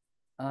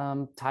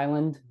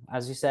Thailand,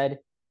 as you said,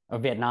 or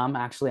Vietnam.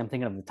 Actually, I'm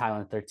thinking of the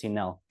Thailand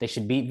 13-0. They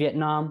should beat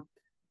Vietnam.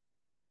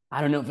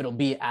 I don't know if it'll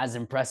be as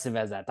impressive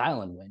as that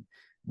Thailand win,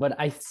 but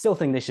I still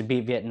think they should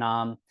beat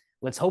Vietnam.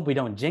 Let's hope we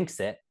don't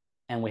jinx it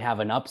and we have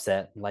an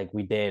upset like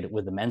we did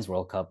with the Men's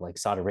World Cup, like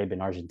Saudi Arabia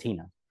and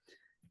Argentina.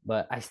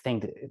 But I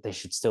think they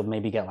should still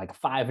maybe get like a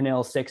 5-0,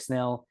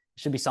 6-0.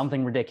 It should be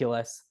something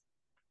ridiculous.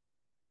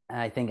 And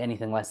I think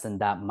anything less than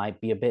that might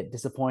be a bit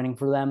disappointing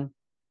for them.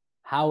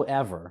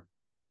 However,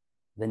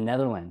 the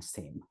Netherlands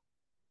team,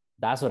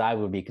 that's what I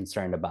would be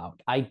concerned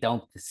about. I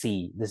don't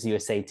see this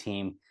USA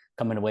team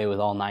coming away with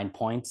all 9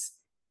 points.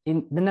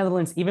 In the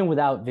Netherlands, even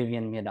without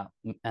Vivian,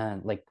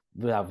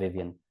 without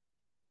Vivian,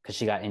 because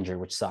she got injured,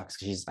 which sucks,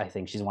 because I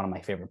think she's one of my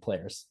favorite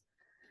players.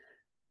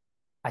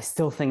 I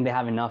still think they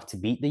have enough to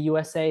beat the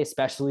USA,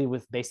 especially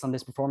based on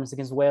this performance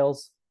against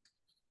Wales.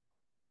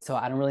 So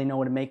I don't really know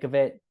what to make of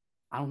it.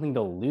 I don't think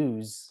they'll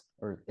lose,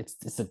 or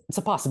it's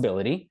a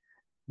possibility,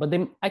 but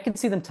I can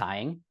see them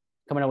tying,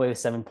 coming away with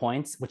 7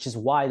 points, which is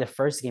why the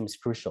first game is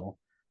crucial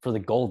for the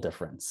goal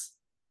difference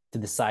to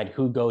decide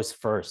who goes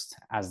first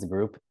as the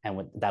group,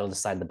 and that'll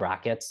decide the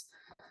brackets.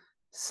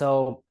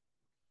 So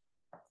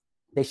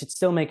they should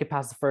still make it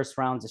past the first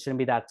rounds. It shouldn't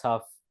be that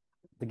tough.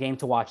 The game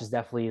to watch is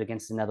definitely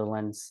against the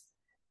Netherlands.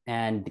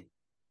 And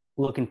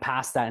looking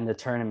past that in the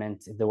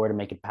tournament, if they were to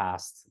make it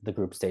past the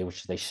group stage,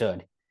 which they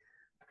should,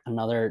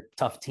 another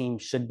tough team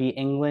should be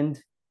England.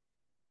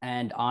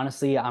 And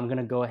honestly, I'm going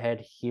to go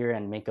ahead here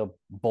and make a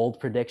bold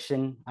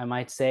prediction, I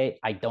might say.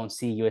 I don't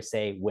see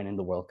USA winning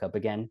the World Cup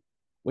again,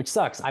 which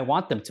sucks. I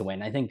want them to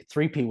win. I think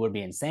 3P would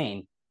be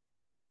insane,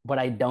 but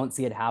I don't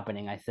see it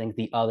happening. I think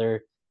the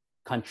other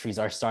countries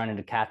are starting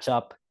to catch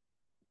up,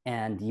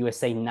 and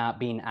USA not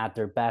being at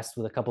their best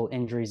with a couple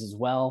injuries as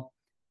well.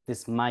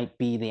 This might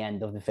be the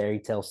end of the fairy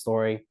tale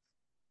story.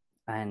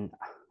 And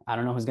I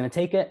don't know who's going to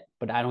take it,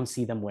 but I don't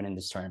see them winning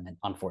this tournament,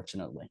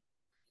 unfortunately.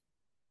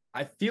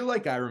 I feel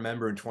like I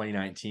remember in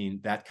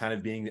 2019 that kind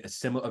of being a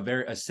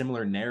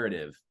similar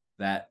narrative,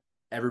 that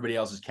everybody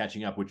else is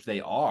catching up, which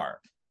they are.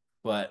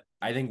 But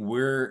I think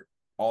we're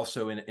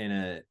also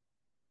in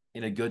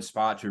a good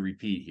spot to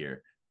repeat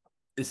here.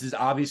 This is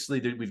obviously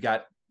we've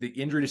got the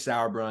injury to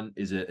Sauerbrunn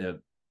is a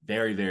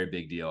very, very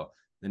big deal.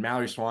 Then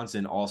Mallory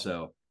Swanson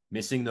also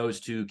missing those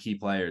two key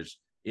players.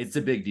 It's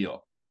a big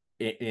deal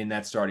in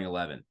that starting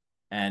 11.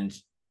 And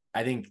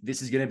I think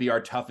this is going to be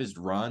our toughest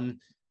run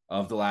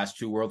of the last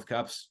two World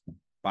Cups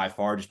by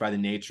far, just by the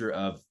nature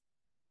of,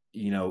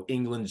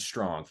 England's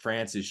strong,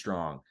 France is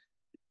strong.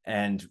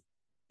 And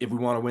if we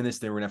want to win this,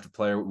 then we're going to have to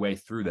play our way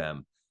through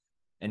them.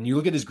 And you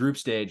look at this group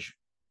stage,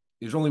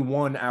 there's only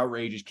one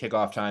outrageous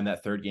kickoff time.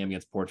 That third game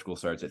against Portugal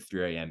starts at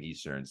 3 a.m.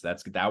 Eastern. So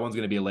that one's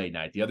going to be a late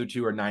night. The other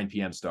two are 9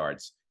 p.m.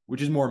 starts,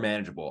 which is more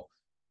manageable.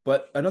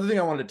 But another thing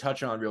I wanted to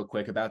touch on real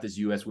quick about this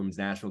U.S. women's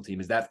national team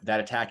is that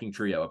attacking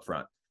trio up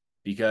front,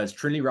 because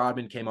Trinity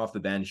Rodman came off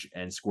the bench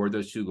and scored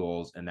those 2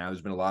 goals. And now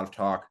there's been a lot of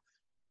talk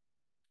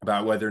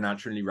about whether or not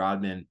Trinity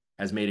Rodman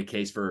has made a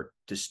case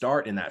to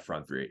start in that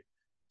front three.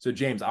 So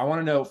James, I want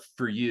to know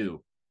for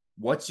you,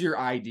 what's your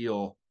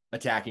ideal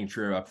attacking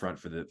trio up front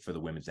for the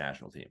women's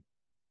national team?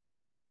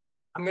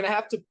 I'm going to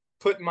have to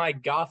put my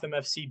Gotham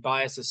FC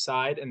bias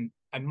aside, and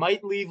I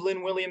might leave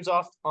Lynn Williams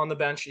off on the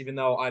bench, even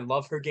though I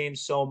love her game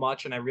so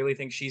much, and I really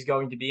think she's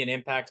going to be an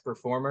impact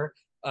performer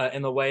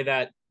in the way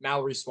that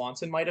Mallory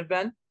Swanson might have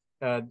been.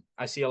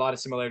 I see a lot of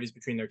similarities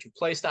between their two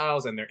play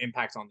styles and their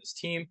impact on this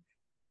team.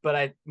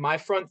 But my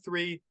front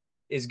three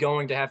is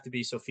going to have to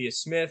be Sophia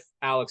Smith,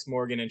 Alex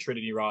Morgan, and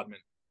Trinity Rodman.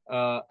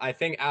 I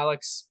think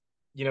Alex,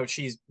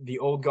 she's the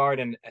old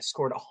guard and has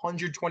scored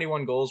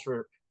 121 goals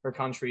for her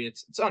country.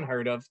 It's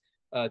unheard of.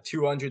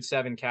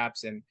 207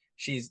 caps, and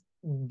she's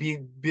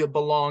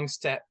belongs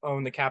to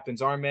own the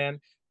captain's armband.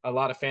 A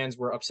lot of fans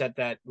were upset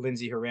that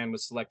Lindsey Horan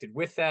was selected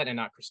with that and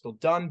not Crystal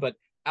Dunn, but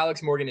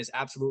Alex Morgan is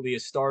absolutely a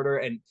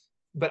starter.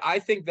 But I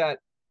think that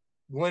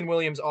Lynn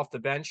Williams off the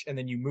bench, and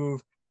then you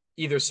move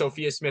either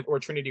Sophia Smith or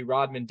Trinity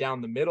Rodman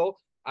down the middle.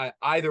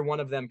 Either one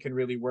of them can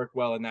really work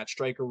well in that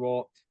striker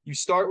role. You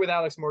start with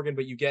Alex Morgan,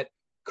 but you get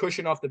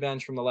cushion off the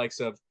bench from the likes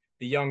of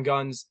the young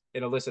guns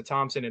in Alyssa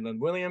Thompson and Lynn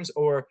Williams,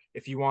 or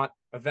if you want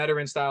a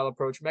veteran style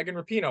approach, Megan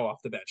Rapinoe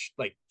off the bench.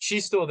 Like,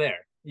 she's still there.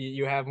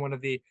 You have one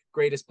of the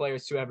greatest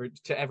players to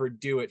ever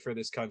do it for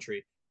this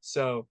country.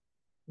 So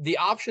the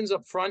options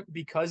up front,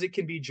 because it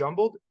can be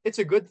jumbled, it's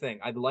a good thing.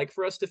 I'd like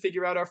for us to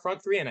figure out our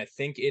front three, and I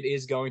think it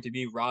is going to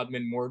be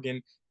Rodman,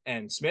 Morgan,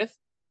 and Smith.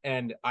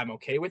 And I'm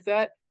okay with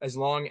that as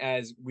long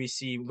as we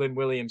see Lynn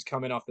Williams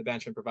coming off the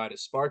bench and provide a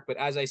spark. But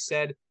as I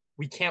said,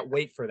 we can't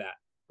wait for that,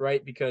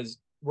 right? Because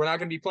we're not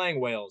going to be playing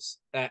Wales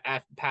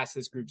past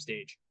this group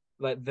stage,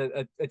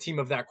 a team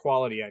of that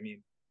quality, I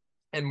mean.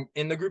 And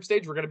in the group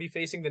stage, we're going to be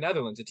facing the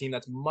Netherlands, a team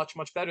that's much,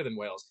 much better than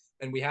Wales.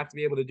 And we have to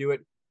be able to do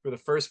it for the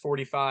first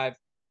 45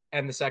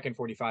 and the second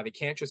 45. It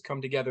can't just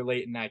come together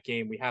late in that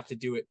game. We have to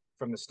do it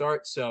from the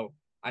start. So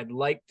I'd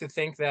like to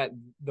think that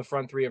the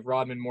front three of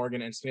Rodman,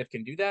 Morgan, and Smith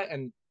can do that.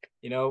 And,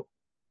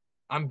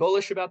 I'm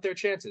bullish about their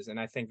chances. And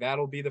I think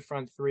that'll be the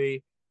front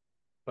three.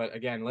 But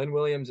again, Lynn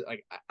Williams,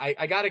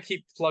 I got to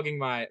keep plugging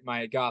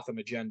my Gotham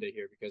agenda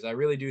here, because I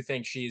really do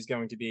think she's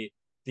going to be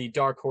the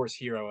dark horse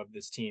hero of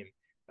this team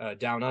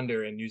down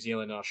under in New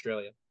Zealand and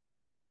Australia.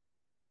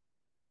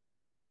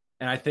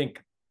 And I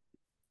think,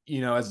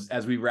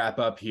 as we wrap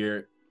up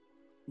here,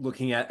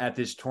 looking at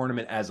this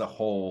tournament as a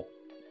whole,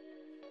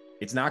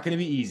 it's not going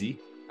to be easy.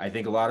 I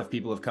think a lot of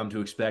people have come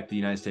to expect the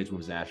United States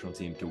women's national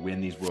team to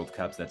win these World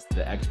Cups. That's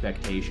the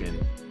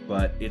expectation,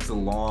 but it's a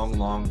long,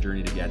 long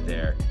journey to get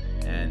there.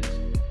 And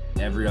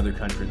every other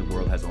country in the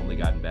world has only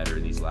gotten better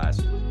in these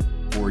last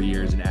 4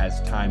 years. And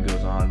as time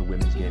goes on, the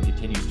women's game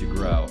continues to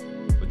grow.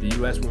 But the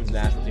U.S. women's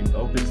national team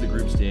opens the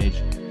group stage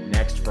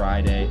next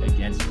Friday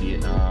against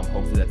Vietnam.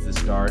 Hopefully that's the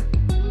start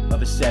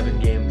of a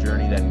 7-game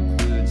journey that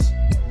includes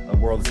a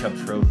World Cup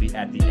trophy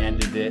at the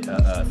end of it,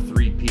 a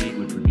three-peat,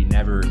 which would be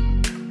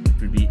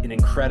an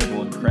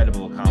incredible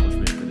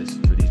accomplishment for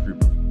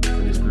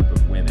this group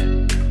of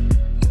women.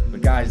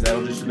 But guys,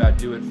 that'll just about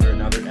do it for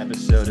another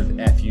episode of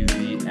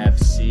FUV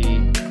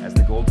FC. As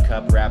the Gold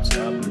Cup wraps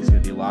up, there's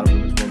going to be a lot of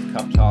Women's World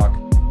Cup talk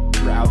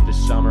throughout the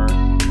summer,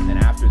 and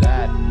after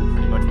that, we're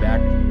pretty much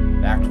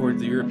back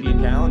towards the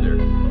European calendar.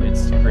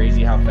 It's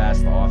crazy how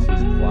fast the off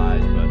season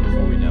flies, but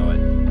before we know it,